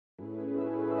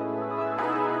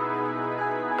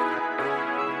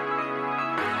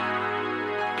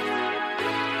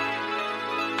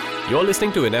You're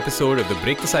listening to an episode of the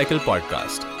Break the Cycle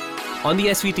podcast on the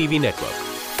SVTV network.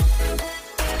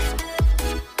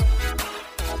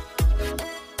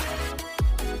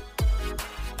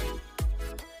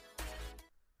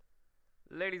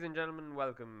 Ladies and gentlemen,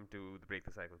 welcome to the Break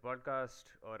the Cycle podcast,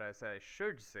 or as I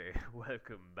should say,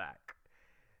 welcome back.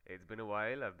 It's been a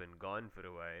while, I've been gone for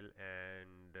a while,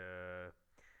 and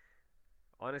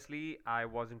honestly, I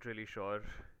wasn't really sure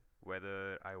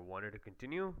whether I wanted to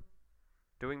continue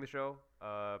doing the show,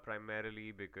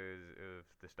 primarily because of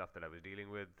the stuff that I was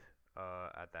dealing with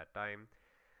at that time.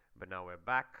 But now we're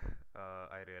back.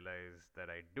 I realize that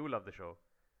I do love the show,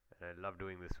 and I love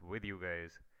doing this with you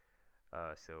guys.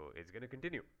 So it's gonna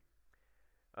continue.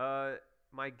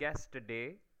 My guest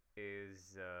today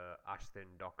is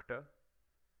Ashton Doctor.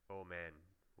 Oh man,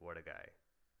 what a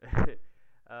guy.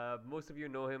 Most of you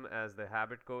know him as the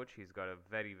Habit Coach. He's got a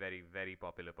very, very, very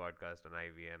popular podcast on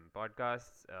IVM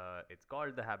Podcasts. It's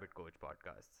called the Habit Coach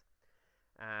Podcasts.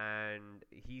 And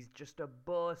he's just a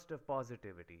burst of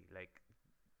positivity. Like,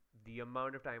 the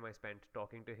amount of time I spent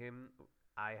talking to him,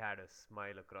 I had a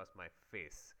smile across my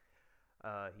face.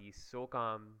 He's so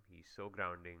calm, he's so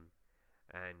grounding,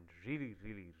 and really,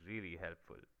 really, really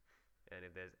helpful. And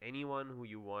if there's anyone who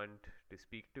you want to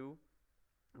speak to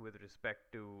with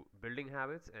respect to building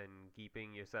habits and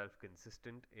keeping yourself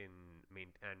consistent in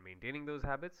maintaining those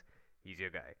habits, he's your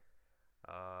guy.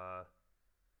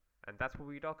 And that's what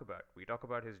we talk about. We talk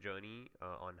about his journey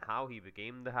on how he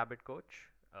became the habit coach,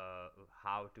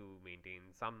 how to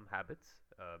maintain some habits,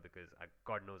 because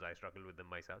God knows I struggle with them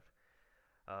myself,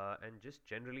 and just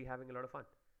generally having a lot of fun.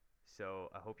 So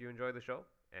I hope you enjoy the show,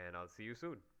 and I'll see you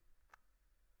soon.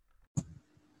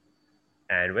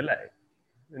 And we're live.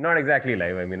 Not exactly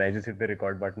live. I mean, I just hit the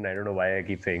record button. I don't know why I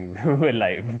keep saying we're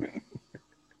live.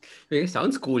 It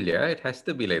sounds cool, yeah. It has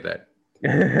to be like that.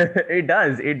 It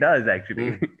does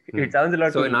actually. It sounds a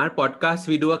lot. So in our podcast,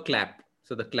 we do a clap.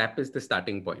 So the clap is the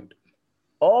starting point.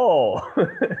 Oh.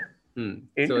 So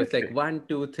it's like 1,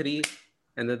 2, 3,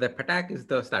 and then the patak is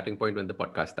the starting point when the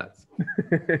podcast starts.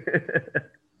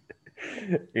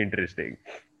 Interesting.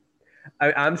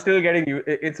 I'm still getting you.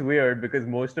 It's weird because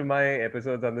most of my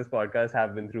episodes on this podcast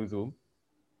have been through Zoom.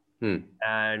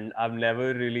 And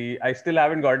I still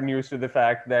haven't gotten used to the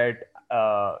fact that,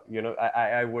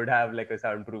 I would have like a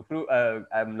soundproof room.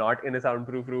 I'm not in a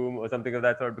soundproof room or something of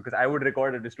that sort because I would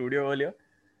record at the studio earlier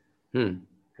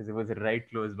because it was right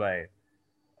close by.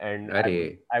 And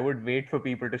I would wait for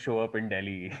people to show up in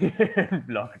Delhi and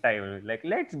block time. Like,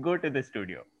 let's go to the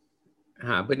studio.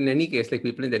 But in any case, like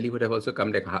people in Delhi would have also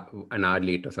come like an hour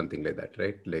late or something like that,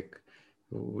 right? Like,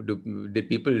 did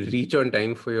people reach on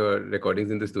time for your recordings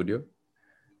in the studio?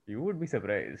 You would be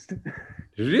surprised.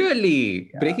 Really?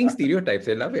 Yeah. Breaking stereotypes.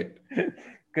 I love it.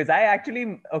 Because I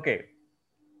actually,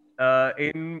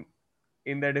 in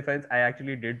their defense, I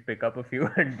actually did pick up a few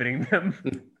and bring them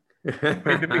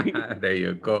with me. There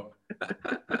you go.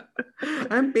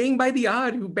 I'm paying by the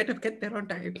hour. You better get there on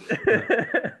time.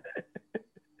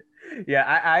 Yeah,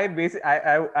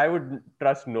 I would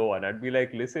trust no one. I'd be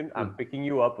like, listen, I'm picking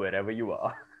you up wherever you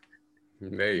are.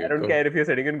 There you I don't care if you're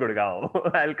sitting in Gurgaon.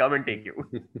 I'll come and take you.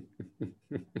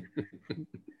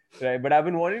 Right, but I've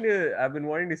been wanting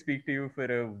to speak to you for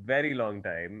a very long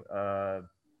time.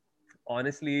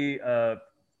 Honestly,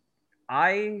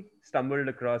 I stumbled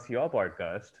across your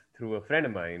podcast through a friend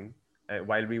of mine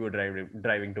while we were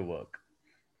driving to work,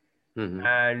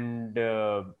 and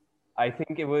I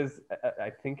think it was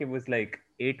like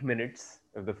 8 minutes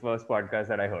of the first podcast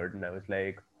that I heard, and I was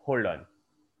like, hold on,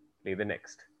 play the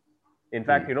next. In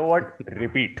fact, you know what?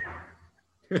 Repeat.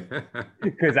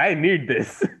 Because I need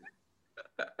this.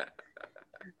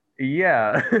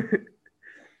 Yeah.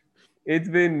 It's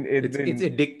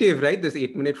addictive, right? This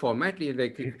 8-minute format.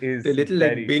 Like the little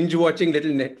like binge watching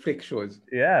little Netflix shows.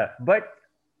 Yeah. But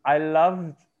I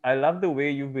love the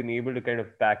way you've been able to kind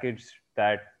of package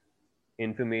that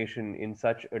information in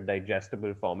such a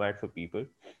digestible format for people,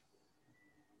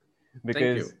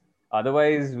 because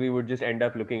otherwise we would just end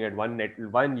up looking at one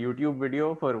YouTube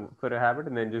video for a habit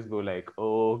and then just go like,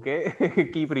 oh, okay,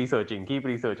 keep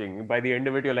researching. By the end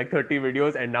of it, you're like 30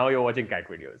 videos and now you're watching cat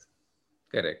videos.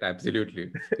 Correct,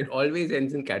 absolutely. It always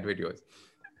ends in cat videos.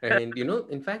 And,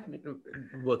 in fact,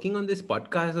 working on this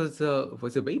podcast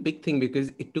was a very big thing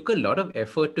because it took a lot of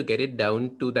effort to get it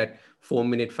down to that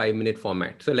 4-minute, 5-minute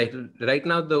format. So like right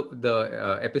now,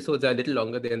 the episodes are a little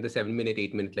longer than the 7-minute,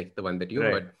 8-minute, like the one that you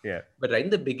heard. Yeah. But right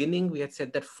in the beginning, we had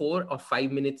said that 4 or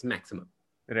 5 minutes maximum.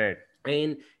 Right.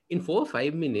 And in 4 or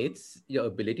 5 minutes, your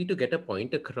ability to get a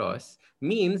point across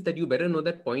means that you better know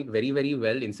that point very, very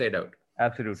well inside out.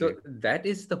 Absolutely. So that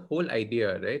is the whole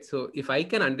idea, right? So if I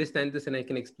can understand this and I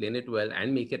can explain it well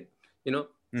and make it,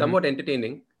 Hmm. somewhat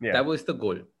entertaining, Yeah. that was the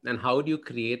goal. And how do you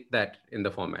create that in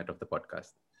the format of the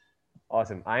podcast?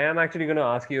 Awesome. I am actually going to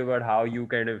ask you about how you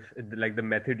kind of like the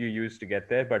method you used to get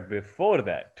there. But before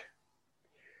that,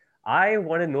 I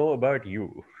want to know about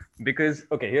you. Because,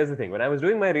 okay, here's the thing. When I was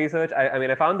doing my research, I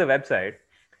mean, I found the website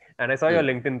and I saw your Hmm.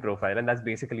 LinkedIn profile, and that's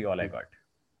basically all I Hmm. got.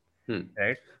 Hmm.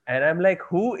 Right. And I'm like,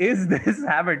 who is this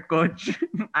habit coach?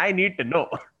 I need to know.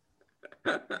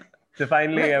 So Well,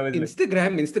 finally, I was like,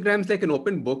 Instagram's like an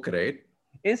open book, right?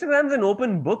 Instagram's an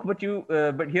open book,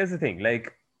 but here's the thing.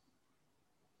 Like,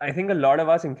 I think a lot of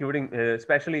us, including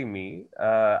especially me,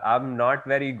 I'm not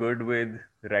very good with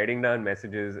writing down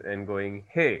messages and going,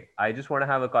 "Hey, I just want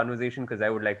to have a conversation because I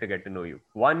would like to get to know you."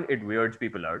 One, it weirds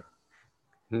people out.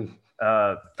 Hmm.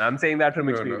 I'm saying that from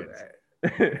No, no. experience.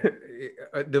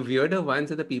 The weirder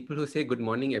ones are the people who say good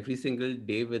morning every single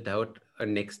day without a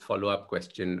next follow-up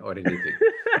question or anything.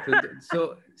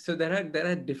 So there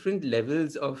are different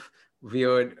levels of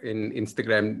weird in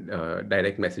Instagram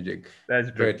direct messaging,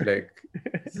 That's true. but like,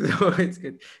 so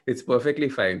it's perfectly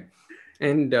fine.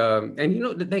 And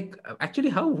like, actually,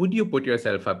 how would you put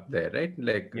yourself up there, right?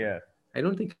 Like, Yeah. I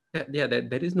don't think, yeah,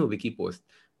 there is no wiki post.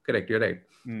 Correct, you're right.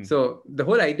 Hmm. So the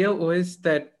whole idea was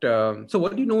that. So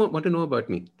what do you want to know about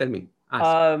me? Tell me.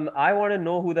 Ask. I want to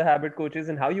know who the habit coach is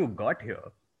and how you got here.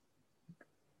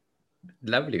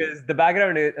 Lovely. Because the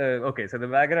background is okay. So the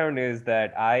background is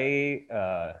that I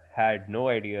had no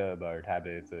idea about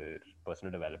habits or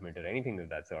personal development or anything of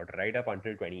that sort right up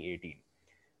until 2018.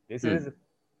 This Hmm. is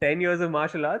 10 years of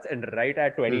martial arts, and right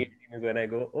at Hmm. 2018 is when I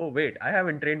go, oh wait, I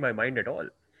haven't trained my mind at all.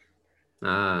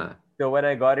 Ah. So Right. when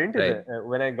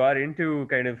I got into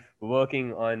kind of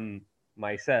working on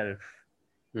myself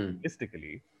Hmm.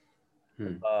 holistically,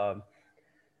 Hmm. um,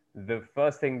 the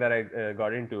first thing that I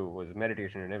got into was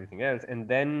meditation and everything else. And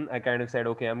then I kind of said,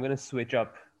 okay, I'm going to switch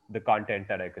up the content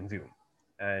that I consume.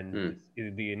 And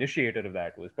Hmm. the initiator of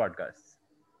that was podcasts.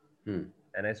 Hmm.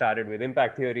 And I started with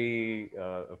Impact Theory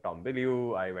of Tom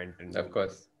Bilyeu. I went Of into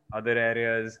course. other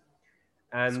areas.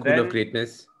 And School of then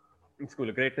Greatness. School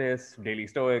of Greatness, Daily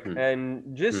Stoic. Hmm.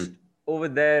 And just Hmm. over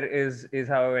there is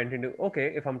how I went into, okay,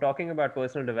 if I'm talking about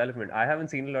personal development, I haven't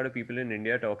seen a lot of people in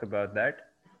India talk about that.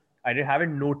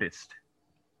 Haven't noticed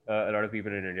a lot of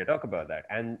people in India talk about that.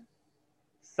 And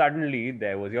suddenly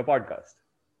there was your podcast.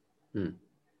 Hmm.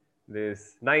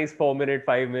 This nice 4 minute,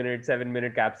 5 minute, 7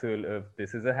 minute capsule of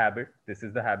this is a habit, this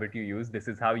is the habit you use, this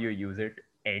is how you use it,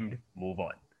 end, move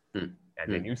on. Hmm.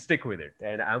 And then Hmm. you stick with it.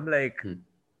 And I'm like, Hmm.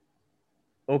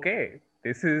 okay,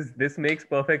 this makes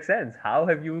perfect sense. How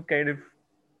have you kind of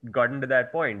gotten to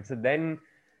that point? So then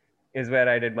is where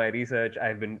I did my research. I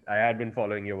had been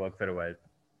following your work for a while.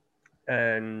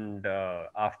 And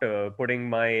after putting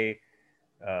my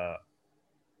uh,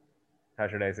 how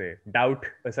should I say, doubt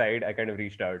aside, I kind of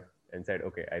reached out and said,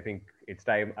 okay, I think it's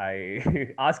time I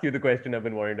ask you the question I've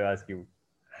been wanting to ask you.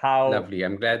 How, Lovely.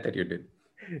 I'm glad that you did.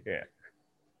 yeah.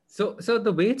 So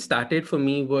the way it started for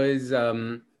me was,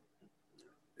 so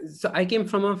I came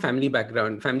from a family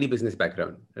background, family business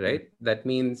background, Mm, right? That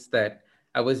means that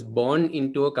I was born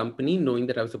into a company knowing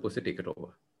that I was supposed to take it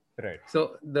over. right.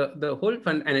 So the whole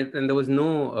fun, and there was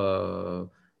no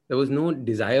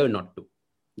desire not to.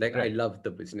 Like, I Right. loved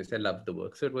the business, I loved the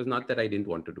work. So it was not that I didn't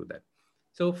want to do that.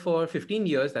 So for 15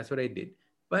 years, that's what I did.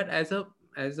 But as a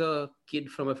kid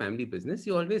from a family business,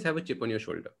 you always have a chip on your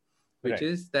shoulder, which Right.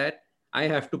 is that I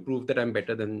have to prove that I'm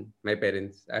better than my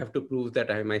parents. I have to prove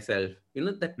that I myself,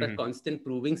 that Hmm. constant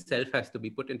proving self has to be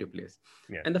put into place.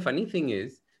 Yeah. And the funny thing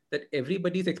is that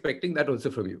everybody's expecting that also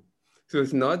from you. So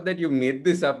it's not that you made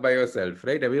this up by yourself,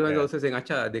 right? Everyone's Yeah. also saying,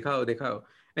 "Acha, dikhao, dikhao."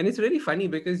 And it's really funny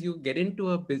because you get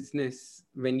into a business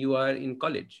when you are in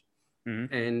college. Hmm.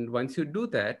 And once you do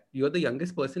that, you're the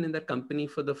youngest person in that company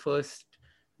for the first,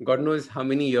 God knows how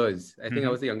many years. I think I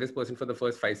Hmm. was the youngest person for the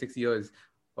first 5, 6 years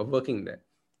of working there.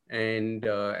 And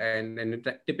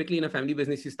typically in a family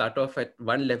business, you start off at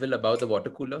one level above the water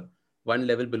cooler, one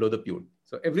level below the pew.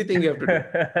 So everything you have to do,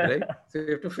 right? So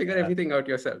you have to figure Yeah. everything out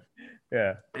yourself.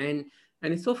 Yeah. And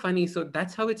it's so funny. So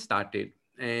that's how it started.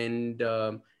 And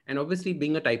obviously,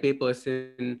 being a type A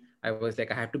person, I was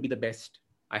like, I have to be the best.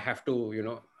 I have to,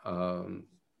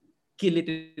 kill it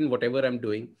in whatever I'm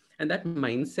doing. And that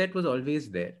mindset was always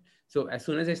there. So as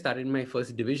soon as I started my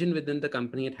first division within the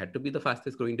company, it had to be the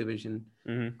fastest growing division.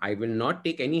 Hmm. I will not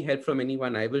take any help from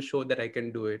anyone. I will show that I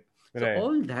can do it. So Right.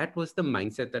 all that was the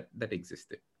mindset that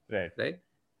existed, Right. right?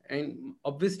 And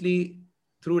obviously,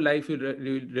 through life, you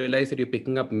realize that you're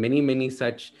picking up many, many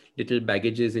such little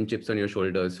baggages and chips on your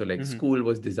shoulders. So like, Hmm. school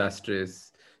was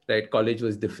disastrous. right? College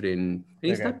was different. And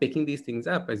you Okay. start picking these things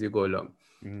up as you go along.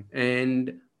 Mhm.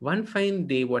 And one fine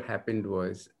day, what happened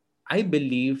was I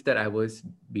believed that I was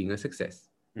being a success,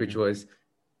 which was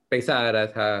paisa aa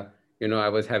raha tha. I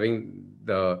was having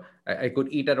I could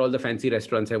eat at all the fancy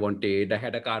restaurants I wanted. I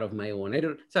had a car of my own.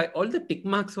 All the tick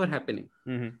marks were happening.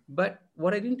 Mhm. But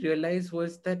what I didn't realize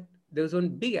was that there was one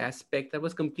big aspect that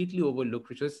was completely overlooked,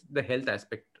 which was the health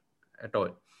aspect at all.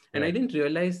 And I Right. didn't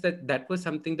realize that that was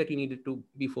something that you needed to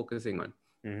be focusing on.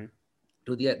 Mhm.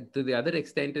 To the other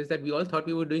extent is that we all thought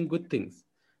we were doing good things,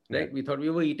 Yeah. right? We thought we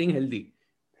were eating healthy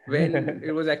when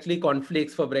it was actually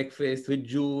cornflakes for breakfast with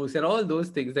juice and all those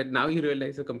things that now you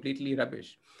realize are completely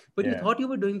rubbish. But you Yeah. thought you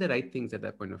were doing the right things at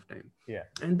that point of time. Yeah.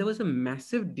 And there was a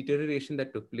massive deterioration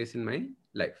that took place in my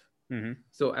life. Mhm.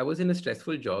 So I was in a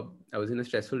stressful job. I was in a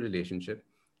stressful relationship.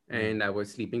 And I was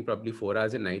sleeping probably 4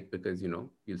 hours a night because,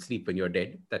 you'll sleep when you're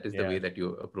dead. That is the Yeah. way that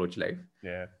you approach life.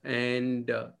 Yeah. And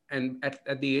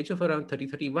at the age of around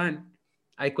 31,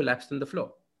 I collapsed on the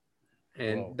floor.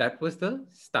 And Wow. that was the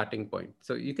starting point.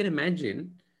 So you can imagine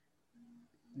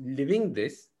living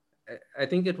this. I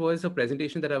think it was a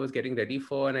presentation that I was getting ready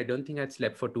for, and I don't think I'd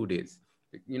slept for 2 days,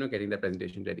 getting that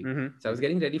presentation ready. Mhm. So I was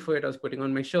getting ready for it. I was putting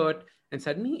on my shirt, and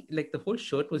suddenly, like the whole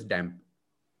shirt was damp.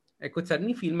 I could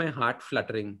suddenly feel my heart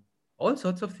fluttering, all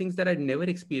sorts of things that I'd never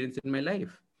experienced in my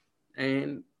life.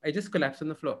 And I just collapsed on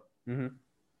the floor. Mhm.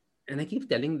 And I keep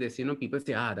telling this, people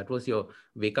say, that was your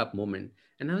wake up moment.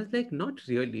 And I was like, not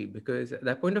really, because at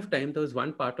that point of time, there was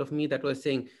one part of me that was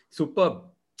saying, superb,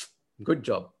 good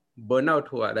job. Burnout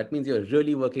hua. That means you're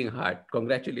really working hard.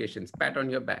 Congratulations. Pat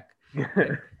on your back.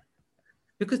 Right?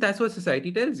 Because that's what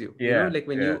society tells you. Yeah. Like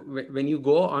when Yeah. you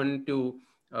go onto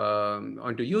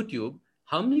YouTube,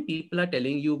 how many people are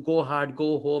telling you go hard, go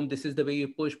home? This is the way you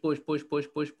push, push, push, push,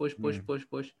 push, push, push, push,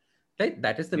 push. Right?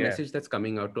 That is the Yeah. message that's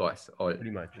coming out to us all.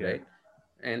 Pretty much. Yeah. Right?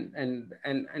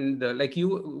 And like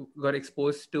you got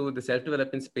exposed to the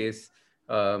self-development space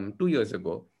 2 years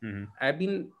ago. Mhm. I've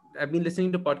been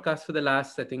listening to podcasts for the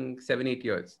last, I think, 7-8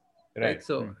 years. Right.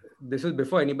 So this was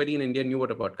before anybody in India knew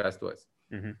what a podcast was.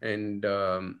 Mhm. And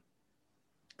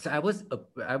so I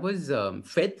was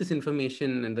fed this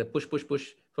information and the push, push,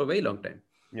 push for a very long time.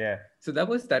 Yeah. So that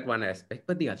was that one aspect.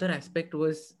 But the other aspect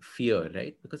was fear,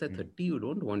 right? Because at 30, you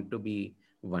don't want to be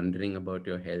wondering about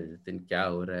your health and kya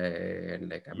ho raha hai, and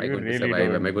like, am I You going to really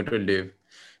survive? Am don't. I going to live?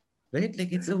 Right?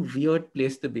 Like, it's a weird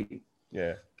place to be.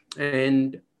 Yeah.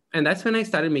 And that's when I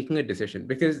started making a decision,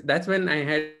 because that's when I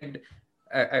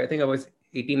think I was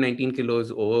 18, 19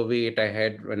 kilos overweight. I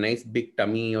had a nice big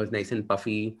tummy. I was nice and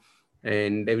puffy.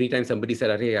 And every time somebody said,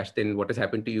 "Arey, Ashton, what has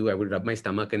happened to you?" I would rub my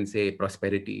stomach and say,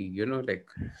 "Prosperity," like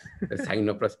the sign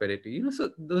of prosperity. So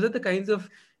those are the kinds of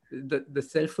the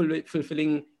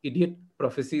self-fulfilling idiot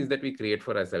prophecies that we create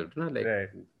for ourselves. Like, Right.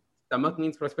 stomach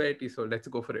means prosperity, so let's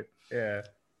go for it. Yeah.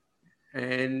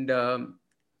 And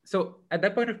so at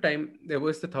that point of time, there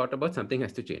was the thought about something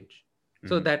has to change.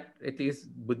 So that at least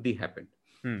buddhi happened.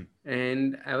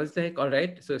 And I was like, all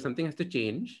right, so if something has to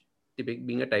change,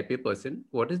 being a type A person,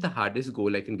 what is the hardest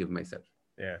goal I can give myself?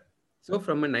 Yeah. So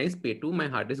from a nice pay to, my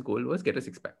hardest goal was get a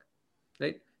six-pack,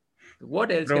 right?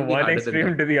 What else From can be one harder than extreme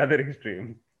that? to the other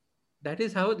extreme. That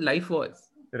is how life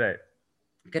was. Right.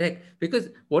 Correct. Because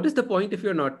what is the point if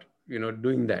you're not,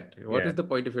 doing that? What Yeah. is the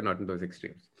point if you're not in those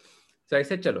extremes? So I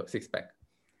said, chalo, six-pack.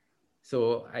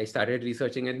 So I started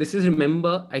researching, and this is,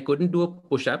 remember, I couldn't do a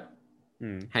push-up.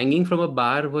 Hanging from a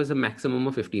bar was a maximum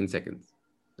of 15 seconds,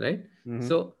 right?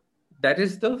 So that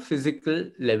is the physical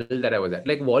level that I was at.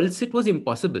 Like, wall sit was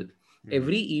impossible.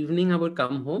 Every evening I would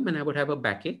come home and I would have a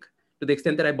backache, to the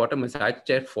extent that I bought a massage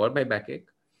chair for my backache.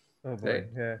 Oh boy. Right?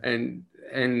 Yeah.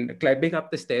 And climbing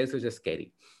up the stairs was just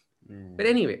scary. But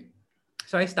anyway,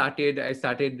 so I started,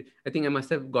 I think I must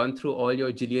have gone through all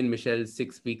your Gillian Michel's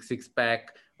 6-week,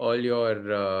 six-pack, all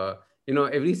your,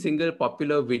 every single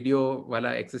popular video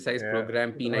wala exercise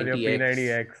program, All your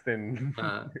P90X.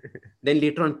 P90X Then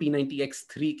later on,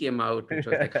 P90X3 came out, which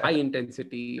was like high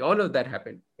intensity. All of that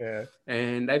happened. Yeah.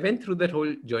 And I went through that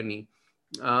whole journey.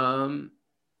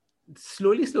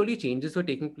 Slowly changes were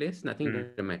taking place, nothing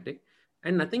dramatic.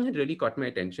 And nothing had really caught my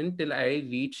attention till I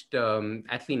reached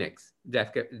Athlenex,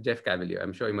 Jeff Cavalier.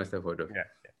 I'm sure you must have heard of it,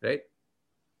 right?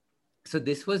 So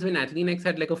this was when Athlenex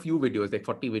had like a few videos, like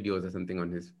 40 videos or something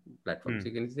on his platform. So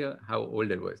you can see how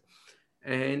old it was.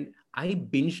 And I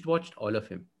binged watched all of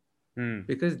him.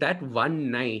 Because that one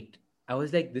night, I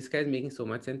was like, this guy's making so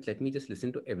much sense. Let me just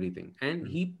listen to everything. And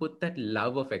he put that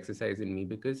love of exercise in me,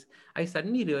 because I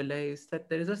suddenly realized that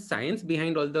there is a science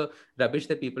behind all the rubbish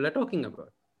that people are talking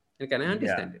about. And can I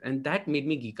understand it? And that made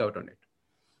me geek out on it.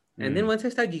 And then once I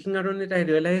started geeking out on it, I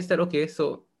realized that, okay,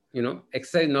 so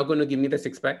exercise not going to give me the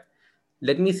six pack.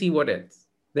 Let me see what else.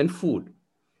 Then food.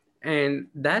 And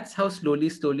that's how slowly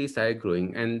started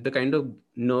growing. And the kind of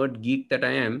nerd geek that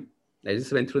I am, I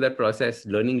just went through that process,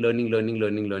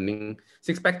 learning.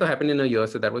 Six pack to happen in a year,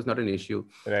 so that was not an issue.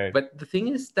 Right. But the thing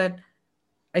is that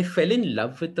I fell in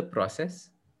love with the process,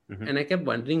 Mhm. and I kept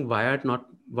wondering why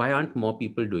aren't more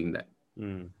people doing that,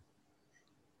 Mm.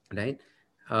 right?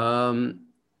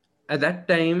 At that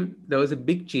time, there was a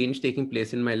big change taking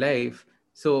place in my life.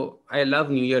 So I love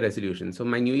New Year resolution. So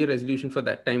my New Year resolution for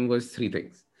that time was three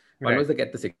things. One Right. was to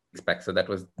get the six pack, so that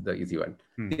was the easy one.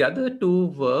 Hmm. The other two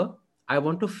were I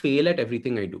want to fail at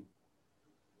everything I do.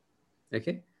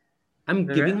 Okay, I'm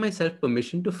Okay. giving myself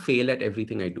permission to fail at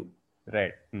everything I do.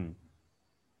 Right. Hmm.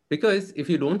 Because if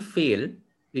you don't fail,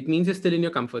 it means you're still in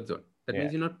your comfort zone. That Yeah.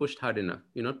 means you're not pushed hard enough.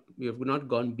 You've not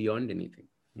gone beyond anything.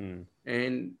 Hmm.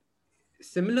 And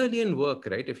similarly in work,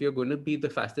 right? If you're going to be the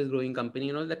fastest growing company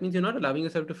and all, that means you're not allowing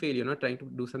yourself to fail. You're not trying to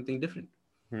do something different.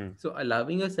 Hmm. So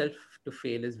allowing yourself to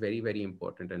fail is very, very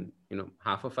important. And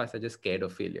half of us are just scared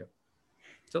of failure.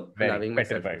 So Very allowing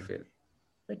myself to petrified. fail,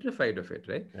 petrified of it,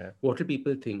 right? Yeah. What do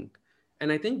people think?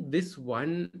 And I think this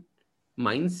one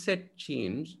mindset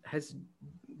change has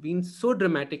been so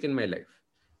dramatic in my life.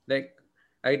 Like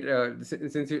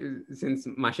since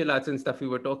martial arts and stuff we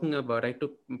were talking about, I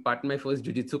took part in my first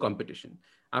jiu-jitsu competition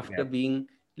after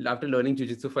learning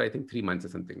jiu-jitsu for I think 3 months or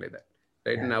something like that,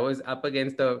 right? Yeah. And I was up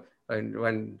against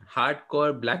one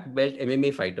hardcore black belt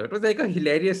MMA fighter. It was like a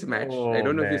hilarious match. I Oh,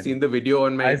 don't know if you've man. seen the video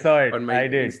on I saw it. on my I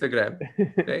did. Instagram,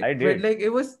 right? I But did. like it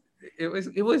was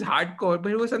hardcore,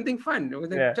 but it was something fun. It was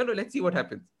like, Yeah. chalo, let's see what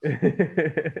happens.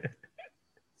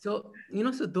 So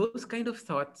so those kind of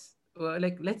thoughts were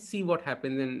like, let's see what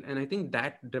happens, and I think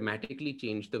that dramatically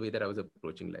changed the way that I was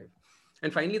approaching life.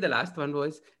 And finally, the last one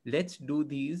was, let's do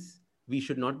these. We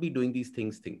should not be doing these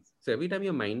things. So every time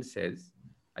your mind says,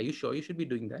 "Are you sure you should be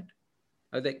doing that?"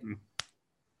 I was like,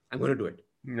 I'm going to do it.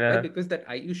 Yeah. Right? Because that,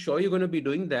 are you sure you're going to be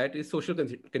doing that is social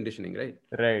conditioning, right?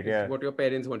 Right. It's Yeah. what your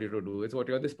parents want you to do. It's what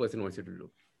this person wants you to do.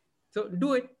 So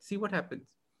do it, see what happens.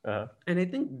 Uh-huh. And I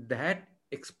think that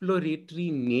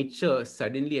exploratory nature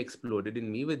suddenly exploded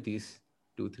in me with these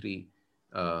 2-3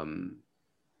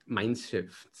 mind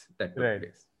shifts that took Right.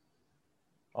 place.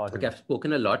 Awesome. Okay, I've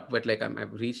spoken a lot, but like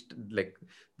I've reached like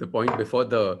the point before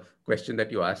the question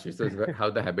that you asked, which was how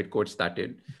the habit coach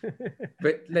started.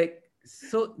 But like,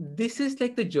 so this is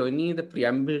like the journey, the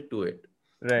preamble to it.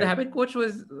 Right. The habit coach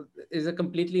is a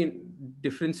completely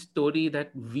different story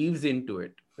that weaves into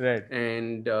it. Right.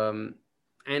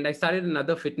 And I started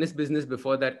another fitness business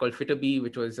before that called Fitabee,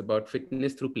 which was about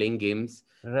fitness through playing games.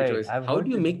 Right. Which was, I've how heard do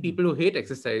you this. make people who hate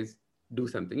exercise do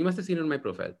something? You must have seen it on my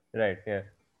profile. Right. Yeah.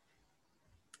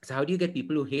 So how do you get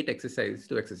people who hate exercise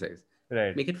to exercise?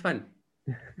 Right. Make it fun.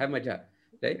 Have maja,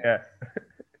 right? Yeah.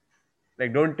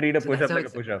 Like, don't treat a So push-up that's how like a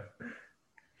it's- push-up.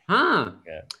 Huh.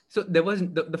 Yeah. So there was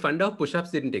the funda of push-ups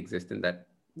didn't exist in that.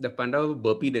 The funda of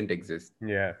burpee didn't exist.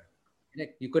 Yeah.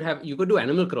 Like you could do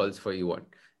animal crawls for you want,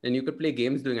 and you could play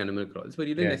games doing animal crawls, but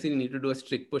you didn't Yeah. necessarily need to do a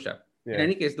strict push-up. Yeah. In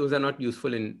any case, those are not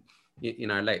useful in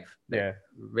our life. Like, Yeah.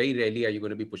 very rarely are you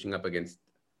going to be pushing up against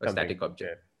a Something. static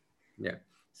object. Yeah.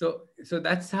 So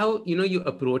that's how you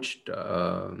approached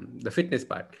the fitness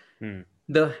part. Hmm.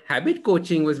 The habit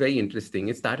coaching was very interesting.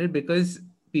 It started because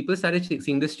people started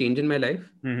seeing this change in my life.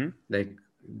 Mm-hmm. Like,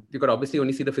 you could obviously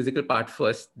only see the physical part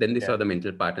first, then they saw the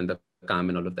mental part and the calm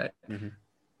and all of that. Mm-hmm.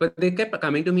 But they kept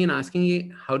coming to me and asking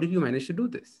me, how did you manage to do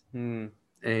this? Hmm.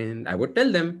 And I would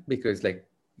tell them, because like,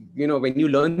 when you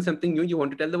learn something new, you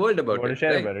want to tell the world about Want it. to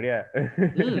share right? about it?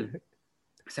 Yeah.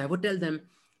 So I would tell them,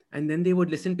 and then they would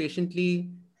listen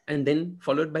patiently, and then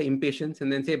followed by impatience,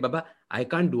 and then say, Baba, I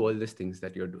can't do all these things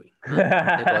that you're doing.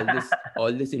 Like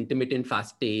all this intermittent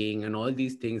fasting and all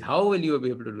these things. How will you be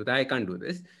able to do that? I can't do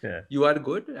this. Yeah. You are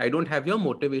good. I don't have your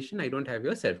motivation. I don't have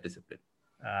your self-discipline.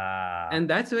 And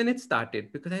that's when it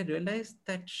started, because I realized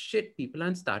that people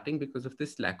aren't starting because of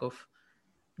this lack of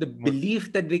the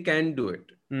belief that they can do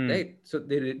it. Right? So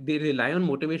they rely on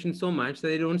motivation so much that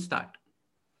they don't start.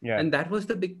 Yeah. And that was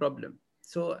the big problem.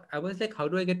 So I was like, how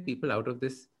do I get people out of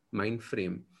this mind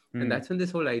frame? And that's when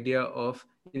this whole idea of,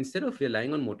 instead of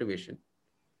relying on motivation,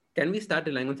 can we start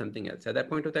relying on something else? At that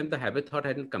point of time, the habit thought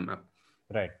hadn't come up.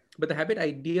 Right. But the habit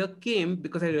idea came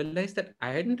because I realized that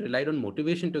I hadn't relied on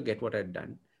motivation to get what I'd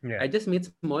done. Yeah. I just made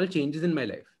small changes in my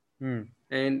life.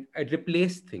 And I'd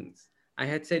replaced things. I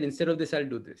had said, instead of this, I'll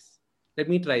do this. Let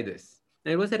me try this.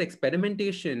 And it was that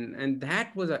experimentation. And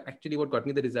that was actually what got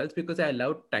me the results, because I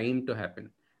allowed time to happen.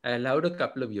 I allowed a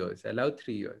couple of years. I allowed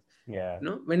 3 years. Yeah.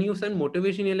 When you send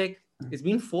motivation, you're like, it's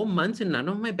been 4 months and none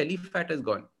of my belly fat has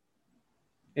gone.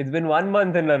 It's been 1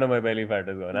 month and none of my belly fat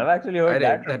is gone. I've actually heard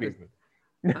that from people.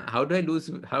 How do I lose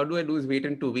weight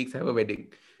in 2 weeks? I have a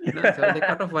wedding. No, so they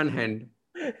cut off one hand.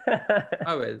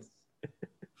 How else?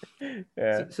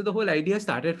 Yeah. So the whole idea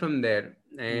started from there,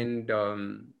 and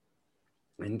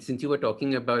since you were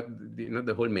talking about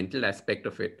the whole mental aspect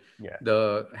of it, Yeah.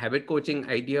 the habit coaching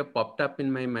idea popped up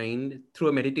in my mind through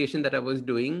a meditation that I was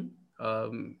doing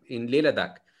in Leh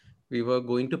Ladakh. We were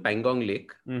going to Pangong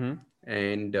Lake,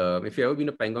 and if you've ever been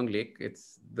to Pangong Lake,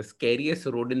 it's the scariest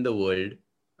road in the world,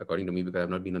 according to me, because I've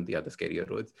not been on the other scarier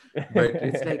roads. But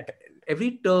it's like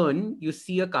every turn you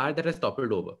see a car that has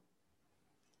toppled over.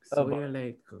 So you're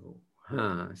like,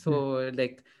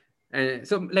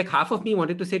 so like half of me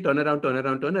wanted to say turn around,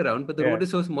 but the road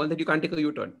is so small that you can't take a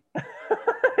U-turn.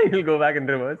 You'll go back in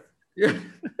reverse.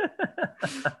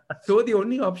 So the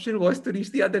only option was to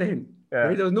reach the other end.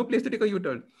 Right? There was no place to take a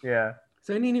U-turn. Yeah.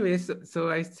 So anyways, so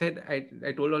I said,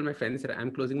 I told all my friends that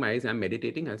I'm closing my eyes, I'm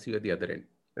meditating, I'll see you at the other end.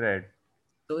 Right.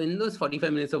 So in those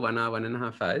 45 minutes or 1 hour,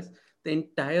 1.5 hours, the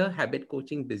entire habit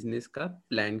coaching business ka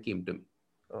plan came to me.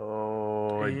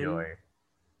 Oh, joy.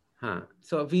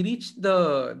 So we reached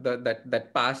that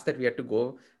pass that we had to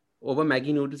go over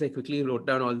Maggie noodles. I quickly wrote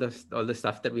down all the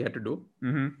stuff that we had to do.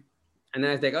 And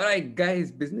I was like, all right,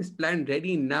 guys, business plan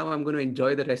ready. Now I'm going to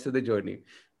enjoy the rest of the journey.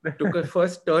 Took a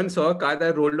first turn, saw a car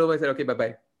that rolled over. I said, okay,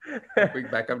 bye-bye. Quick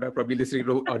backup now, probably listening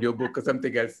to audiobook or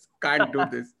something else. Can't do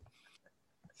this.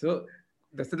 So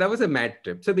that was a mad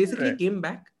trip. So basically came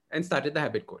back and started the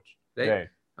habit coach. Right?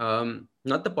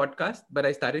 Not the podcast, but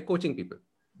I started coaching people.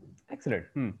 Excellent.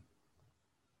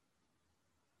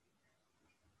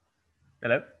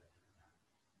 Hello?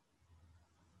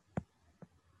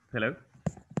 Hello?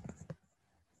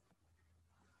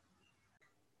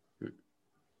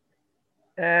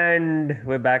 And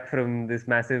we're back from this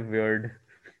massive, weird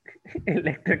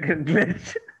electrical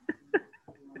glitch.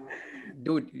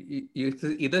 Dude, you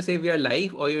either say we are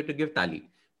live or you have to give tali.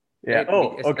 Yeah. Right?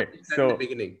 Oh, okay. So,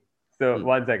 beginning. So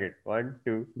 1 second. 1,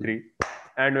 2, 3.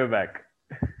 And we're back.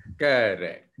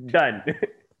 Correct. Done.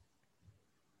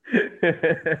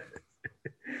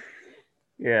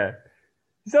 Yeah.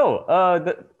 So,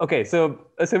 so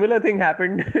a similar thing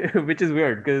happened, which is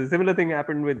weird because a similar thing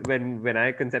happened with when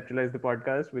I conceptualized the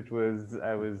podcast, which was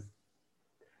I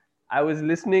was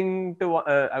listening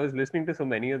to so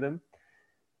many of them,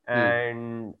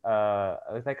 and I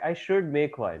was like, I should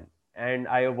make one, and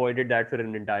I avoided that for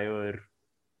an entire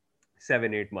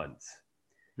 7-8 months.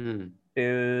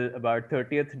 Till about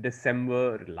 30th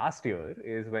December last year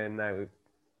is when I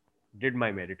did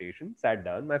my meditation, sat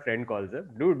down. My friend calls up,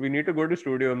 dude, we need to go to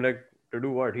studio. I'm like, to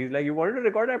do what? He's like, you wanted to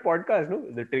record our podcast, no?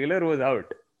 The trailer was out.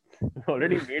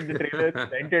 Already made the trailer,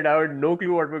 sent it out, no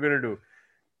clue what we're gonna do.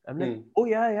 I'm like, oh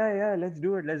yeah, let's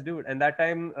do it. And that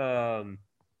time,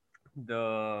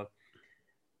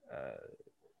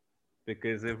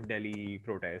 because of Delhi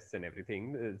protests and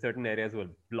everything, certain areas were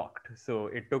blocked. So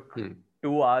it took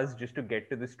 2 hours just to get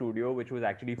to the studio, which was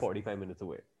actually 45 minutes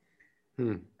away.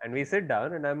 And we sit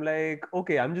down and I'm like,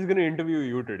 okay, I'm just going to interview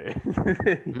you today.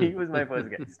 He was my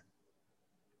first guest.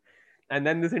 And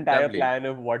then this entire plan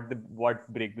of what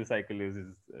Break the Cycle is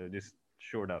just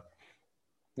showed up.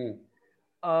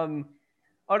 All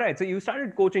right. So you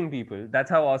started coaching people. That's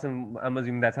how awesome, I'm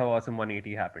assuming that's how Awesome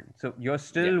 180 happened. So you're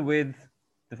still with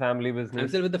the family business. I'm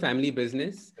still with the family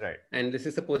business. Right. And this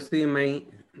is supposed to be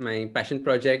my passion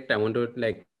project. I want to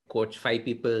like coach 5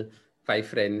 people, 5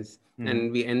 friends.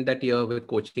 And we end that year with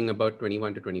coaching about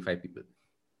 21 to 25 people.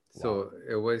 So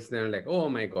it was then like, oh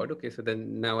my God. Okay. So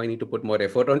then now I need to put more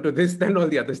effort onto this than all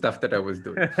the other stuff that I was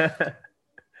doing.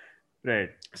 Right.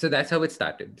 So that's how it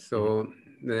started. So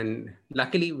then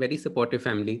luckily, very supportive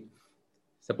family,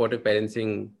 supportive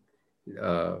parenting.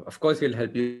 Of course, we'll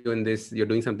help you in this. You're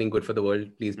doing something good for the world.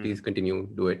 Please continue,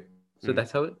 do it. So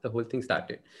that's how the whole thing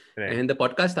started. Right. And the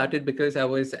podcast started because I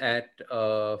was at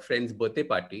a friend's birthday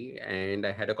party and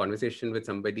I had a conversation with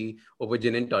somebody over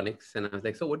gin and tonics. And I was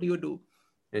like, so what do you do?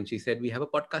 And she said, we have a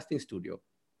podcasting studio.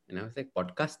 And I was like,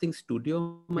 podcasting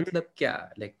studio? Matlab kya?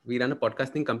 Like, we run a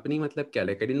podcasting company? Matlab kya?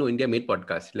 Like, I didn't know India made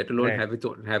podcasts, let alone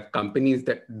have companies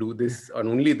that do this on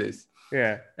only this.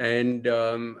 Yeah. And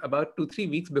about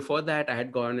 2-3 weeks before that, I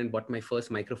had gone and bought my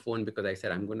first microphone because I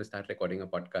said, I'm going to start recording a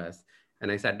podcast.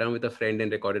 And I sat down with a friend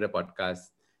and recorded a podcast.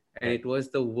 And it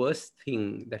was the worst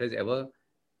thing that has ever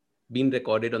been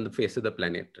recorded on the face of the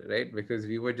planet, right? Because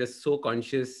we were just so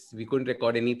conscious. We couldn't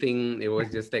record anything. It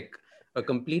was just like a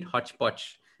complete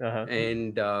hodgepodge.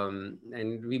 And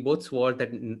we both swore that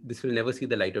this will never see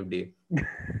the light of day.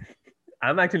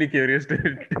 I'm actually curious to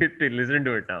listen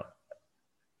to it now.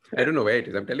 I don't know where it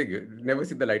is. I'm telling you, never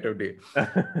see the light of day.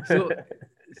 So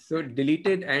So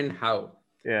deleted and how.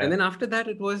 Yeah. And then after that,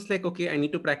 it was like, okay, I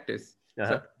need to practice. Uh-huh.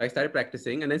 So I started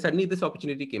practicing, and then suddenly this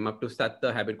opportunity came up to start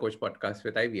the Habit Coach podcast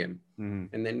with IVM. Mhm.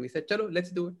 And then we said, chalo,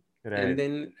 let's do it. Right. And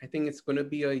then I think it's going to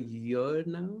be a year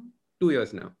now, 2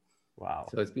 years now. Wow.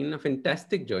 So it's been a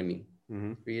fantastic journey.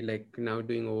 Mhm. We're like now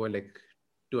doing over like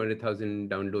 200,000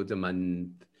 downloads a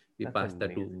month. We That's passed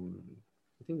that to, amazing.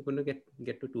 I think we're going to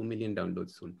get to 2 million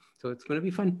downloads soon. So it's going to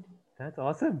be fun. That's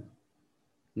awesome.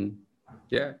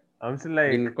 Yeah. I'm still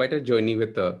like Been quite a journey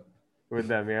with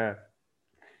them, yeah.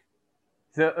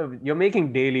 So you're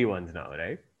making daily ones now,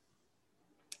 right?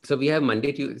 So we have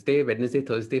Monday, Tuesday, Wednesday,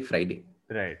 Thursday, Friday.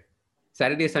 Right.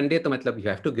 Saturday, Sunday, to matlab, you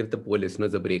have to give the poor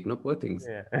listeners a break, no? Poor things.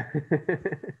 Yeah.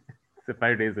 So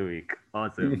 5 days a week.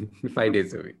 Awesome. 5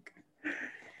 days a week.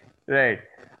 Right.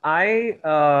 I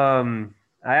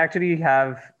actually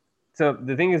have. So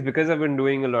the thing is, because I've been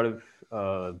doing a lot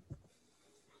of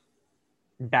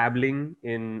dabbling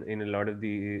in a lot of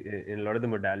the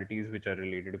modalities which are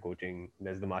related to coaching.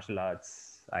 There's the martial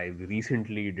arts. I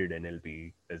recently did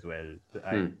NLP as well.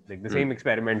 Like the same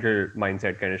experimental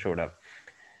mindset kind of showed up.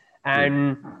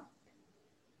 And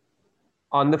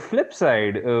on the flip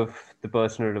side of the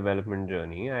personal development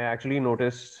journey, I actually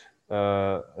noticed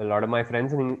a lot of my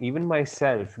friends and even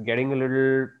myself getting a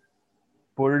little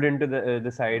pulled into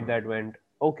the side that went,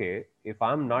 okay, if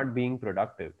I'm not being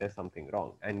productive, there's something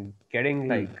wrong, and getting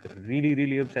like really,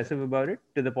 really obsessive about it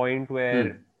to the point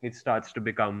where it starts to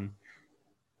become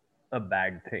a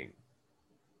bad thing,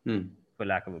 for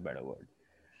lack of a better word.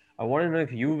 I want to know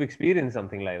if you've experienced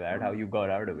something like that, how you got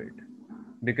out of it,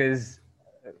 because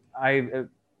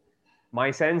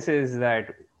my sense is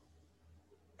that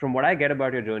from what I get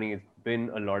about your journey, it's been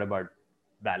a lot about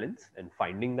balance and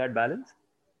finding that balance.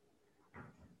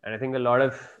 And I think a lot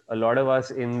of us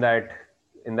in that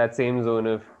same zone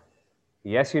of,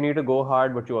 yes, you need to go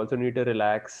hard, but you also need to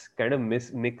relax, kind of miss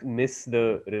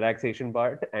the relaxation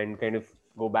part and kind of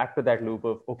go back to that loop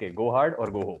of, okay, go hard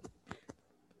or go home.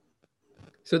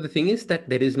 So the thing is that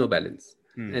there is no balance,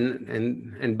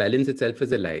 and balance itself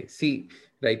is a lie. See,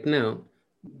 right now,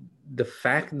 the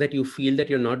fact that you feel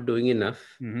that you're not doing enough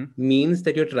means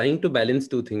that you're trying to balance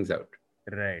two things out.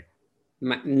 Right.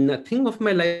 Nothing of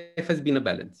my life has been a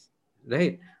balance,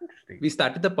 right? We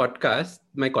started the podcast,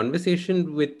 my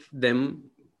conversation with them,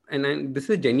 and this is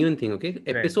a genuine thing, okay?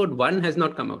 Episode 1 has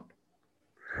not come out.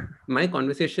 My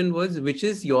conversation was, which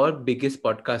is your biggest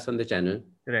podcast on the channel?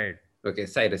 Right. Okay,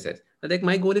 Cyrus says, like,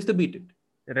 my goal is to beat it.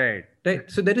 Right.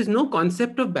 So there is no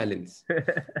concept of balance.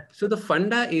 So the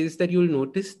funda is that you'll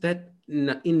notice that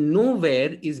in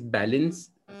nowhere is balance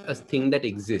a thing that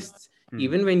exists.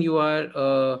 Even when you are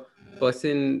a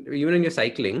person, even when you're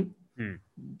cycling,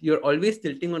 you're always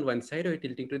tilting on one side or you're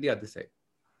tilting to the other side.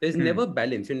 There's never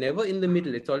balance. You're never in the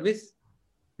middle. It's always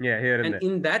here and there.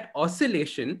 In that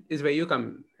oscillation is where you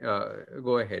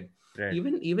go ahead. Right.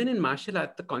 Even in martial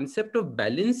art, the concept of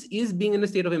balance is being in a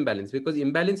state of imbalance, because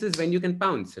imbalance is when you can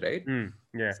pounce, right?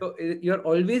 Yeah. So you're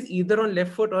always either on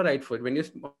left foot or right foot. When you're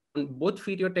on both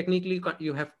feet, you're technically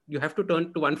you have to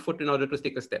turn to one foot in order to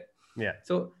take a step. Yeah.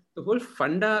 So the whole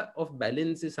funda of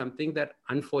balance is something that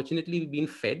unfortunately we've been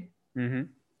fed.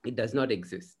 It does not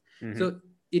exist. So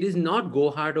it is not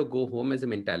go hard or go home as a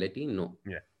mentality. No.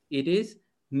 Yeah. It is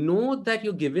know that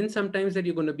you're given sometimes that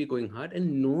you're going to be going hard,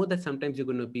 and know that sometimes you're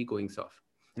going to be going soft.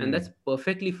 And that's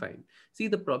perfectly fine. See,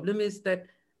 the problem is that,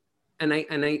 and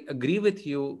I agree with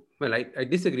you. Well, I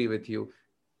disagree with you.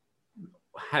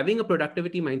 Having a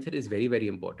productivity mindset is very, very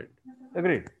important.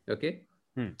 Agreed. Okay.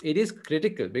 It is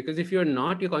critical, because if you're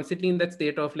not, you're constantly in that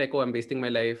state of like, oh, I'm wasting my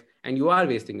life, and you are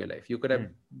wasting your life. You could have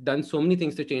done so many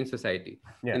things to change society.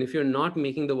 Yeah. And if you're not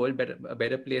making the world a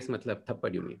better place, matlab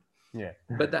thappad you need. Yeah.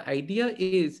 But the idea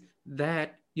is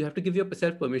that you have to give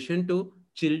yourself permission to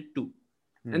chill too.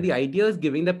 And the idea is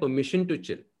giving the permission to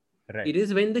chill. Right. It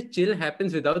is when the chill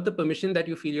happens without the permission that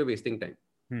you feel you're wasting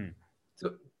time.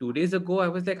 So 2 days ago, I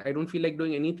was like, I don't feel like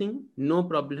doing anything. No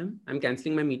problem. I'm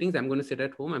canceling my meetings. I'm going to sit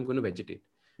at home. I'm going to vegetate.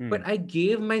 But I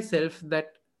gave myself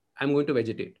that I'm going to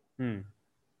vegetate. The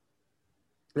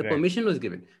permission was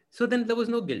given. So then there was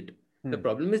no guilt. The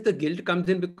problem is the guilt comes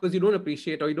in because you don't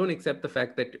appreciate or you don't accept the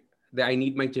fact that I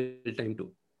need my chill time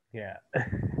too. Yeah.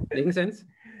 Making sense?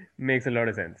 Makes a lot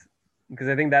of sense. Because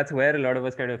I think that's where a lot of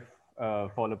us kind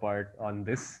of fall apart on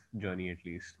this journey, at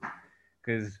least.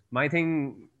 Because my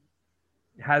thing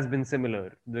has been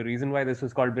similar. The reason why this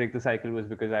was called Break the Cycle was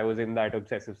because I was in that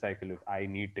obsessive cycle of I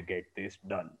need to get this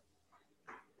done.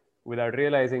 Without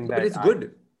realizing that. But it's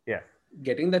good. Yeah.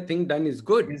 Getting that thing done is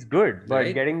good. It's good. But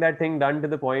right? getting that thing done to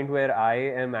the point where I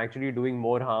am actually doing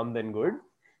more harm than good.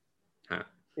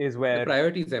 is The where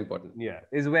priorities are important.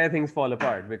 is where things fall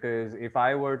apart. Because if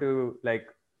I were to, like,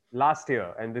 last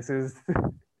year, and this is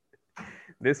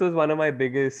this was one of my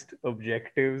biggest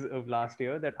objectives of last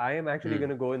year, that I am actually going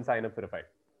to go and sign up for a fight.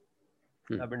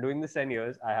 I've been doing this 10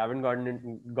 years. I haven't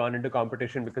gone into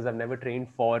competition because I've never trained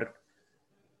for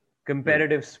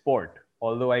competitive sport,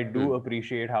 although I do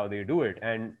appreciate how they do it.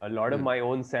 And a lot of my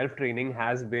own self training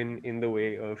has been in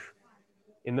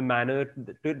the manner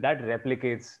that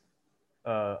replicates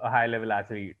a high level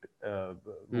athlete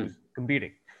who's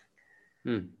competing.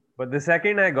 But the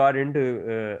second I got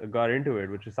into it,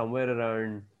 which is somewhere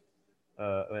around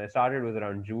when I started was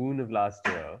around June of last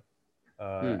year,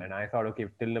 and I thought, okay,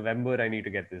 till November I need to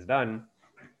get this done.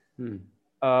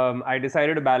 I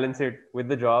decided to balance it with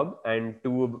the job and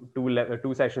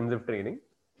two sessions of training,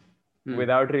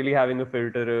 without really having a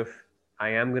filter of I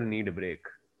am going to need a break.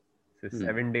 So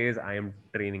 7 days I am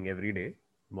training every day,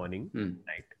 morning,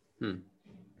 night.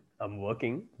 I'm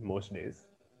working most days,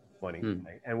 morning,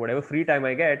 night, and whatever free time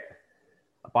I get,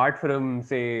 apart from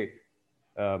say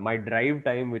my drive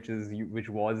time, which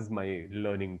was my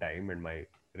learning time and my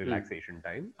relaxation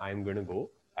time, I'm going to go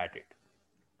at it.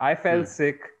 I fell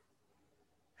sick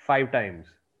 5 times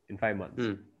in 5 months.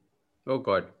 Oh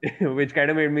God. Which kind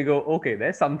of made me go, okay,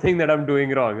 there's something that I'm doing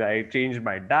wrong. I changed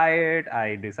my diet.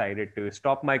 I decided to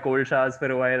stop my cold showers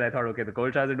for a while. I thought, okay, the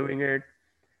cold showers are doing it.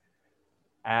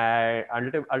 And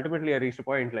ultimately, I reached a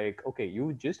point like, okay,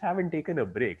 you just haven't taken a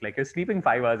break. Like, you're sleeping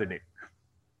 5 hours a day.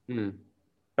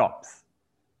 Tops.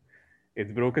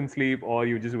 It's broken sleep, or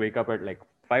you just wake up at like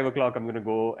 5 o'clock. I'm going to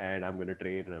go and I'm going to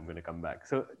train and I'm going to come back.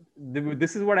 So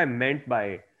this is what I meant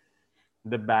by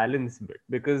the balance bit,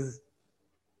 because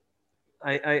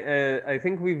I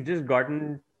think we've just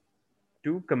gotten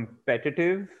too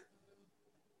competitive,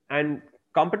 and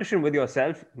competition with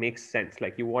yourself makes sense.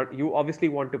 Like you obviously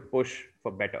want to push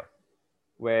for better,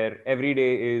 where every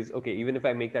day is okay. Even if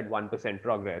I make that 1%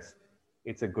 progress,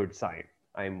 it's a good sign.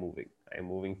 I'm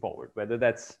moving forward. Whether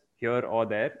that's here or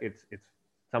there, it's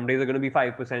some days are going to be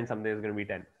 5%, some days are going to be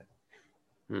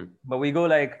 10%. But we go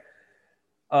like,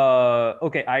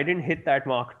 okay, I didn't hit that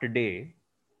mark today.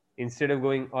 Instead of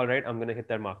going, all right, I'm going to hit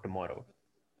that mark tomorrow,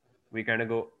 we kind of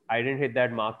go, I didn't hit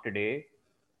that mark today.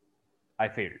 I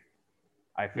failed.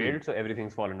 So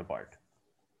everything's fallen apart.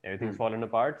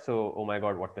 So, oh my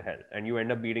God, what the hell? And you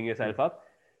end up beating yourself up.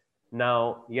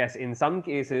 Now, yes, in some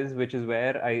cases, which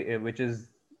is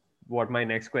what my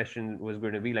next question was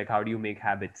going to be, like, how do you make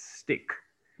habits stick?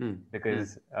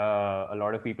 Because a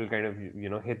lot of people kind of,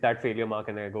 hit that failure mark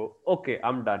and they go, okay,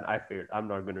 I'm done. I failed. I'm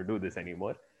not going to do this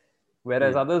anymore.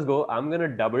 Whereas others go, I'm going to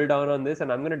double down on this,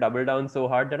 and I'm going to double down so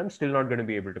hard that I'm still not going to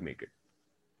be able to make it.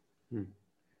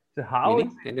 So how?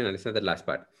 Meaning? I didn't understand the last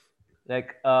part.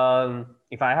 Like,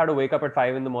 if I had to wake up at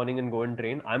 5 in the morning and go and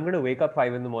train, I'm going to wake up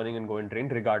 5 in the morning and go and train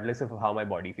regardless of how my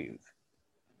body feels.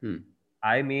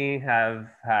 I may have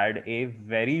had a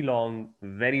very long,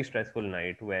 very stressful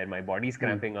night where my body's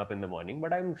cramping up in the morning,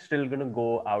 but I'm still going to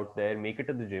go out there, make it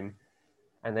to the gym,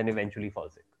 and then eventually fall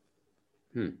sick.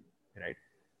 Right?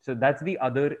 So that's the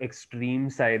other extreme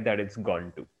side that it's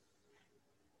gone to.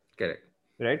 Correct.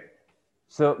 Right?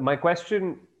 So my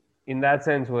question in that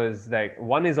sense was that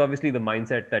one is obviously the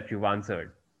mindset that you've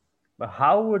answered, but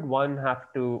how would one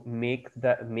have to make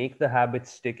the habit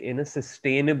stick in a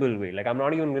sustainable way? Like, I'm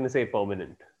not even going to say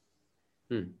permanent,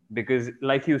 because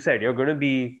like you said, you're going to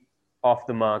be off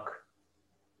the mark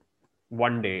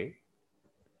 1 day,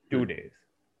 2 days,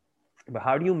 but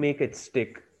how do you make it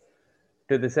stick?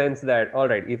 To the sense that, all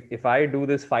right, if I do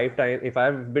this 5 times, if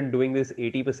I've been doing this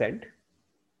 80%,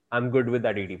 I'm good with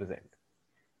that 80%.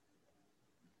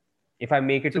 If I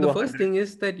make it so to the first thing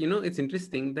is that, it's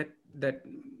interesting that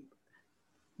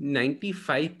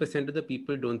 95% of the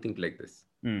people don't think like this.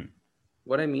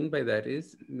 What I mean by that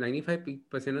is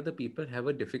 95% of the people have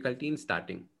a difficulty in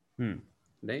starting,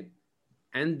 right?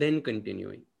 And then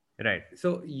continuing. Right.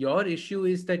 So your issue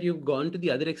is that you've gone to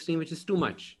the other extreme, which is too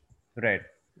much. Right.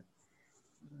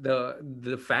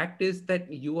 The fact is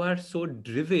that you are so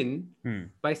driven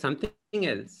by something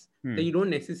else that you don't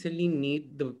necessarily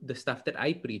need the stuff that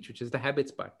I preach, which is the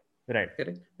habits part. Right.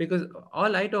 Correct? Because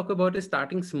all I talk about is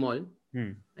starting small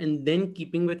and then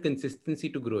keeping with consistency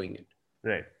to growing it.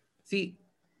 Right. See,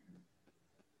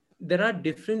 there are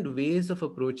different ways of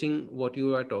approaching what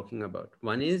you are talking about.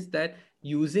 One is that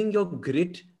using your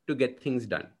grit to get things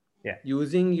done. Yeah.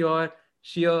 Using your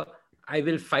sheer, I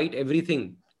will fight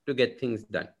everything to get things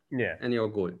done. Yeah. And your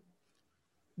goal.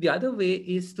 The other way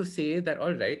is to say that,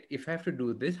 all right, if I have to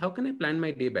do this, how can I plan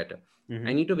my day better?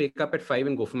 I need to wake up at 5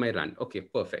 and go for my run. Okay,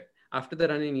 perfect. After the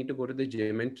run, I need to go to the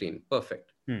gym and train.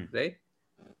 Perfect. Right?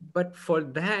 But for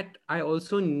that, I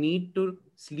also need to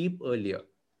sleep earlier.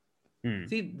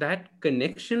 See, that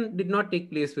connection did not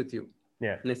take place with you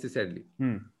Yeah. necessarily,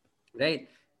 right?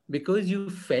 Because you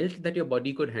felt that your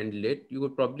body could handle it, you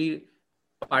would probably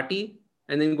party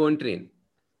and then go and train.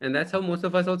 And that's how most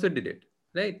of us also did it,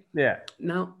 right? Yeah.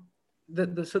 Now,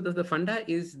 the funda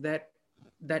is that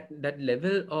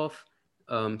level of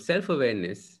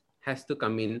self-awareness has to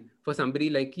come in for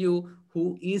somebody like you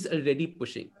who is already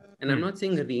pushing. And I'm not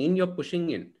saying rain you're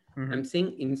pushing in. I'm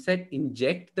saying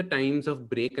inject the times of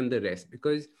break and the rest,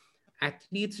 because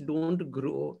athletes don't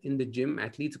grow in the gym.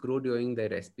 Athletes grow during their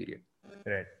rest period.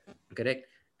 Right. Correct.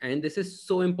 And this is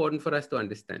so important for us to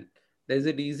understand. There's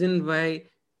a reason why,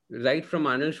 right from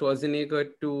Arnold Schwarzenegger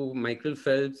to Michael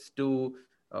Phelps to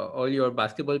all your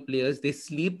basketball players, they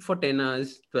sleep for 10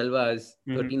 hours, 12 hours,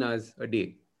 13 hours a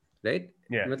day, right?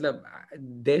 Yeah. Matlab,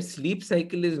 their sleep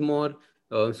cycle is more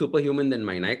superhuman than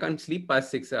mine. I can't sleep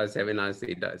past 6 hours, 7 hours,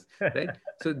 8 hours, right?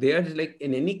 So they are like,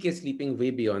 in any case, sleeping way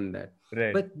beyond that.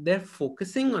 Right. But they're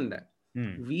focusing on that.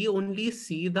 We only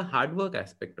see the hard work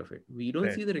aspect of it. We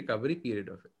don't see the recovery period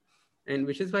of it. And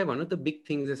which is why one of the big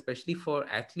things, especially for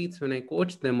athletes, when I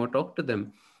coach them or talk to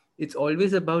them, it's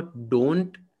always about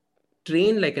don't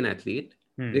train like an athlete,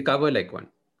 recover like one.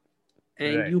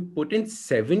 And you put in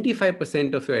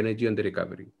 75% of your energy on the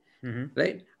recovery,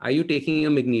 right? Are you taking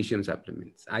your magnesium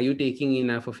supplements? Are you taking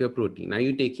enough of your protein? Are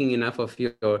you taking enough of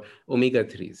your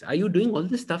omega-3s? Are you doing all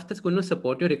the stuff that's going to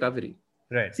support your recovery?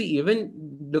 Right. See, even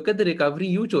look at the recovery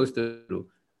you chose to do.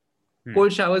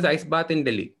 Cold showers, ice bath in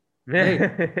Delhi. Right?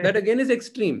 That again is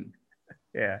extreme.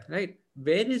 Yeah. Right?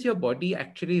 Where is your body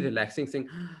actually relaxing, saying,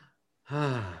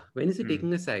 when is it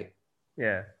taking a sigh?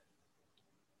 Yeah.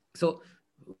 So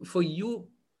for you,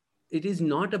 it is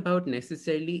not about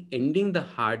necessarily ending the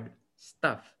hard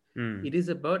stuff. It is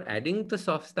about adding the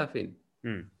soft stuff in,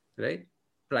 right?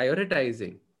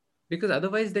 Prioritizing. Because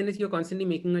otherwise, then you're constantly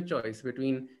making a choice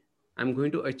between I'm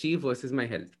going to achieve versus my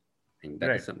health. And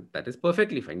that is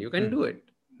perfectly fine. You can do it.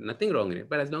 Nothing wrong in it.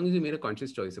 But as long as you made a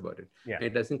conscious choice about it, and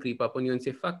it doesn't creep up on you and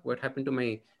say, fuck, what happened to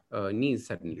my knees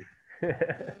suddenly?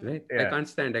 Right? I can't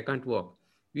stand, I can't walk.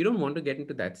 We don't want to get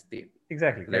into that state.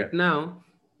 Exactly. Right now,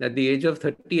 at the age of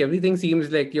 30, everything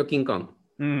seems like you're King Kong.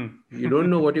 You don't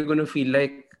know what you're going to feel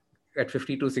like at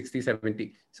 52, 60,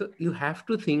 70. So you have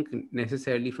to think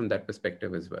necessarily from that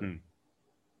perspective as well.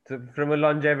 So from a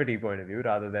longevity point of view,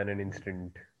 rather than an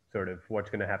instant sort of what's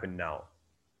going to happen now.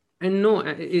 And no,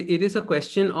 it is a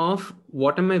question of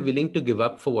what am I willing to give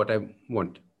up for what I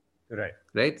want.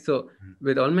 Right. So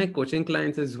with all my coaching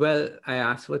clients as well, I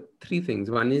ask for three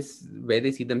things. One is where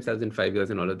they see themselves in 5 years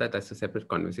and all of that. That's a separate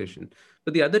conversation.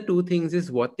 But the other two things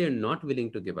is what they're not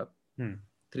willing to give up.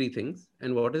 Three things.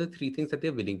 And what are the three things that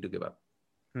they're willing to give up?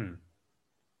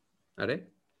 All right.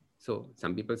 So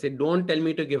some people say, don't tell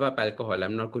me to give up alcohol.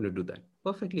 I'm not going to do that.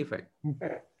 Perfectly fine.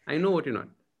 I know what you're not.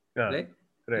 Right.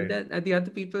 And then at the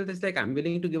other people, it's like, I'm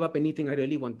willing to give up anything. I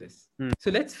really want this. So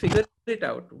let's figure it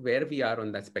out where we are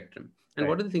on that spectrum. And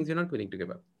what are the things you're not willing to give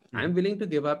up? I'm willing to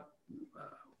give up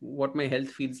what my health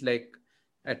feels like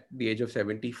at the age of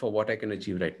 70 for what I can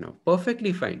achieve right now.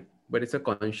 Perfectly fine. But it's a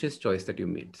conscious choice that you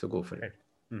made. So go for it.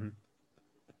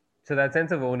 So that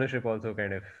sense of ownership also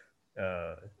kind of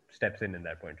steps in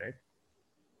that point, right?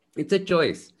 It's a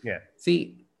choice. Yeah.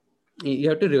 See, you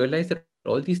have to realize that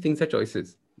all these things are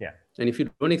choices. Yeah. And if you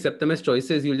don't accept them as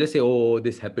choices, you'll just say, oh,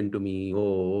 this happened to me.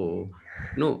 Oh.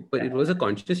 No, but it was a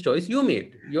conscious choice you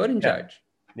made. You're in charge.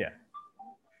 Yeah.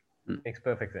 Makes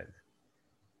perfect sense.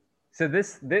 So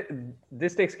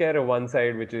this takes care of one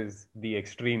side, which is the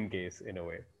extreme case in a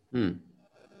way.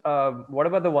 What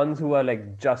about the ones who are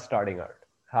like just starting out?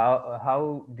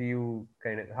 How do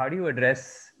you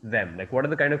address them? Like, what are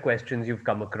the kind of questions you've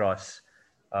come across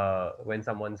when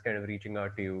someone's kind of reaching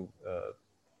out to you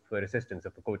for assistance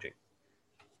or for coaching?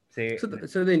 So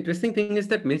the interesting thing is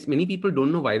that many people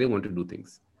don't know why they want to do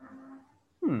things.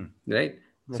 Right?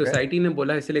 Okay. Society ne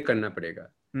bola isliye karna padega.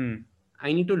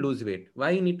 I need to lose weight. Why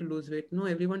you need to lose weight? No,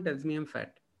 everyone tells me I'm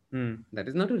fat. That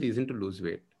is not a reason to lose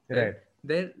weight. Right.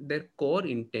 Their core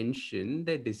intention,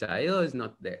 their desire is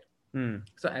not there.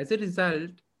 So as a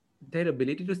result, their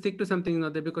ability to stick to something is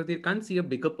not there because they can't see a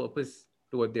bigger purpose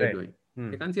to what they're doing.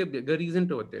 They can't see a bigger reason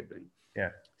to what they're doing.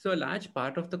 Yeah. So a large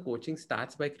part of the coaching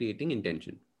starts by creating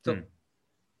intention. So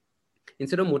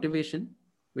instead of motivation,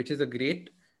 which is a great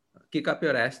kick up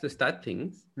your ass to start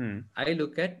things, I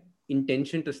look at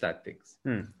intention to start things.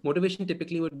 Motivation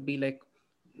typically would be like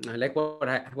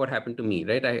what happened to me,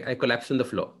 right? I collapsed on the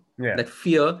floor. Yeah. That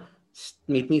fear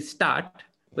made me start,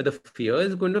 but the fear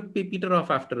is going to peter off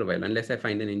after a while unless I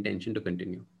find an intention to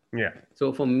continue. Yeah.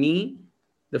 So for me,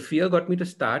 the fear got me to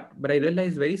start, but I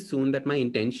realized very soon that my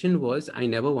intention was I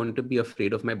never want to be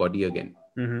afraid of my body again.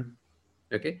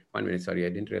 Okay, 1 minute. Sorry, I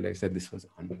didn't realize that this was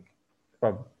on.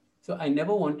 Problem. So I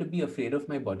never want to be afraid of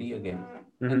my body again.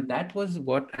 And that was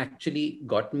what actually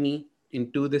got me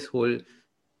into this whole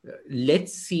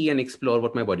let's see and explore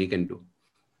what my body can do.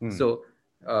 So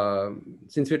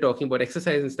since we're talking about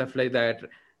exercise and stuff like that,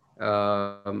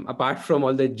 apart from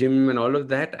all the gym and all of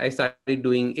that, I started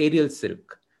doing aerial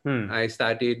silk. I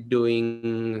started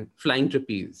doing flying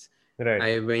trapeze. Right.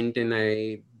 I went and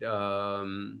I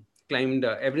climbed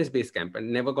Everest Base Camp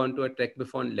and never gone to a trek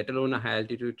before, let alone a high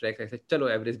altitude trek. I said,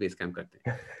 chalo, Everest Base Camp karte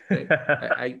hain."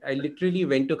 Right? I literally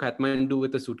went to Kathmandu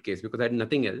with a suitcase because I had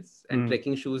nothing else and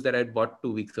trekking shoes that I had bought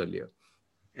 2 weeks earlier.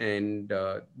 And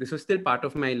this was still part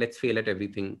of my let's fail at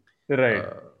everything. Right.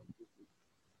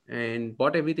 And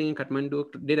bought everything in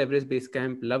Kathmandu, did Everest Base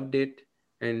Camp, loved it,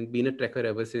 and been a trekker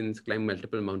ever since, climbed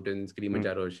multiple mountains,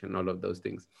 Kilimanjaro and all of those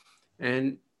things.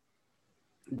 And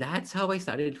that's how I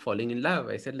started falling in love.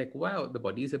 I said like, wow, the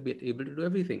body is able to do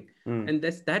everything. And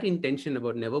that's that intention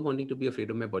about never wanting to be afraid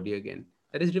of my body again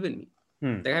that has driven me.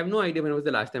 Like, I have no idea when was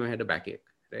the last time I had a backache,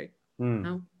 right?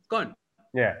 Now it's gone.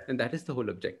 Yeah. And that is the whole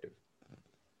objective.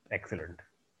 Excellent.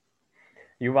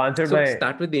 You've answered So my...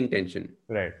 start with the intention.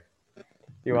 Right.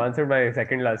 You answered my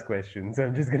second last question. So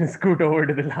I'm just going to scoot over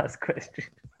to the last question.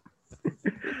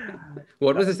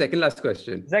 What was the second last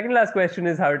question? Second last question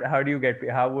is how do you get,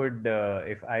 how would,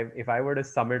 if I were to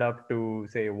sum it up to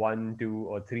say 1, 2,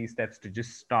 or 3 steps to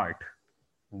just start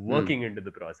working into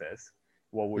the process,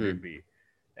 what would it be?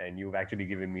 And you've actually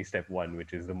given me step 1,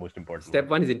 which is the most important. Step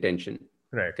 1 is intention.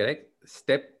 Right. Correct.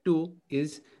 Step 2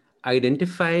 is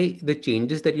identify the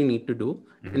changes that you need to do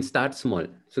and start small.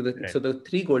 So the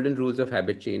 3 golden rules of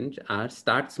habit change are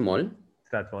start small.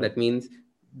 Start small. That means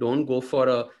don't go for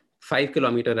a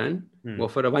 5-kilometer run, go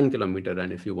for a 1-kilometer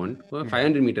run if you want, or a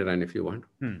 500-meter run if you want,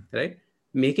 right?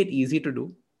 Make it easy to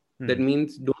do. That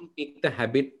means don't make the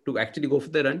habit to actually go for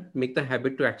the run, make the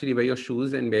habit to actually wear your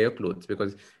shoes and wear your clothes,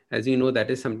 because as you know, that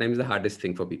is sometimes the hardest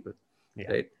thing for people,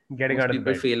 right? Getting Most out of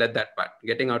people the bed. fail at that part,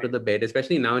 getting out of the bed,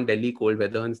 especially now in Delhi, cold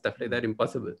weather and stuff like that,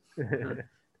 impossible.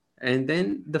 And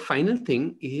then the final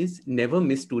thing is never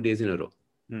miss 2 days in a row.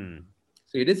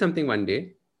 So you did something one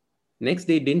day, next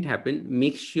day didn't happen,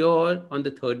 make sure on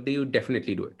the 3rd day you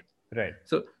definitely do it. Right.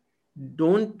 So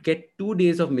don't get 2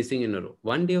 days of missing in a row.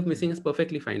 1 day of missing is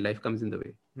perfectly fine. Life comes in the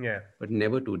way. Yeah. But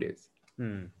never 2 days.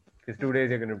 Because 2 days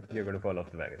you're gonna fall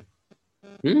off the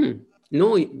wagon.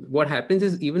 No, what happens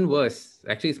is even worse.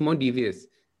 Actually, it's more devious.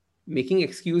 Making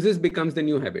excuses becomes the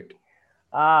new habit.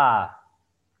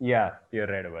 Yeah, you're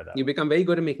right about that. You become very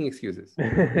good at making excuses.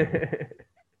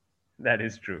 That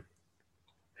is true.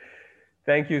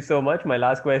 Thank you so much. My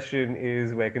last question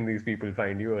is, where can these people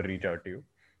find you or reach out to you?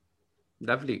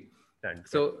 Lovely.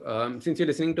 Thanks. So since you're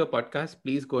listening to a podcast,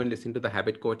 please go and listen to the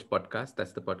Habit Coach podcast.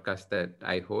 That's the podcast that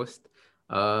I host.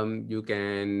 You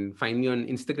can find me on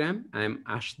Instagram. I'm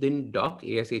Ashdin Doc,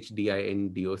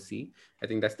 ASHDINDOC. I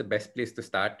think that's the best place to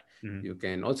start. You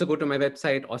can also go to my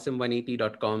website,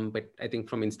 awesome180.com. But I think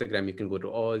from Instagram, you can go to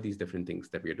all these different things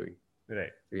that we're doing.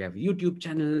 Right. We have YouTube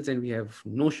channels and we have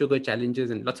no sugar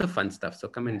challenges and lots of fun stuff. So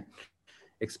come and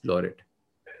explore it.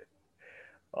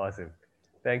 Awesome.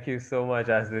 Thank you so much,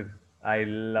 Ashdin. I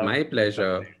love My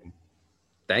pleasure.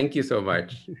 Thank you so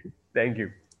much. Thank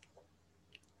you.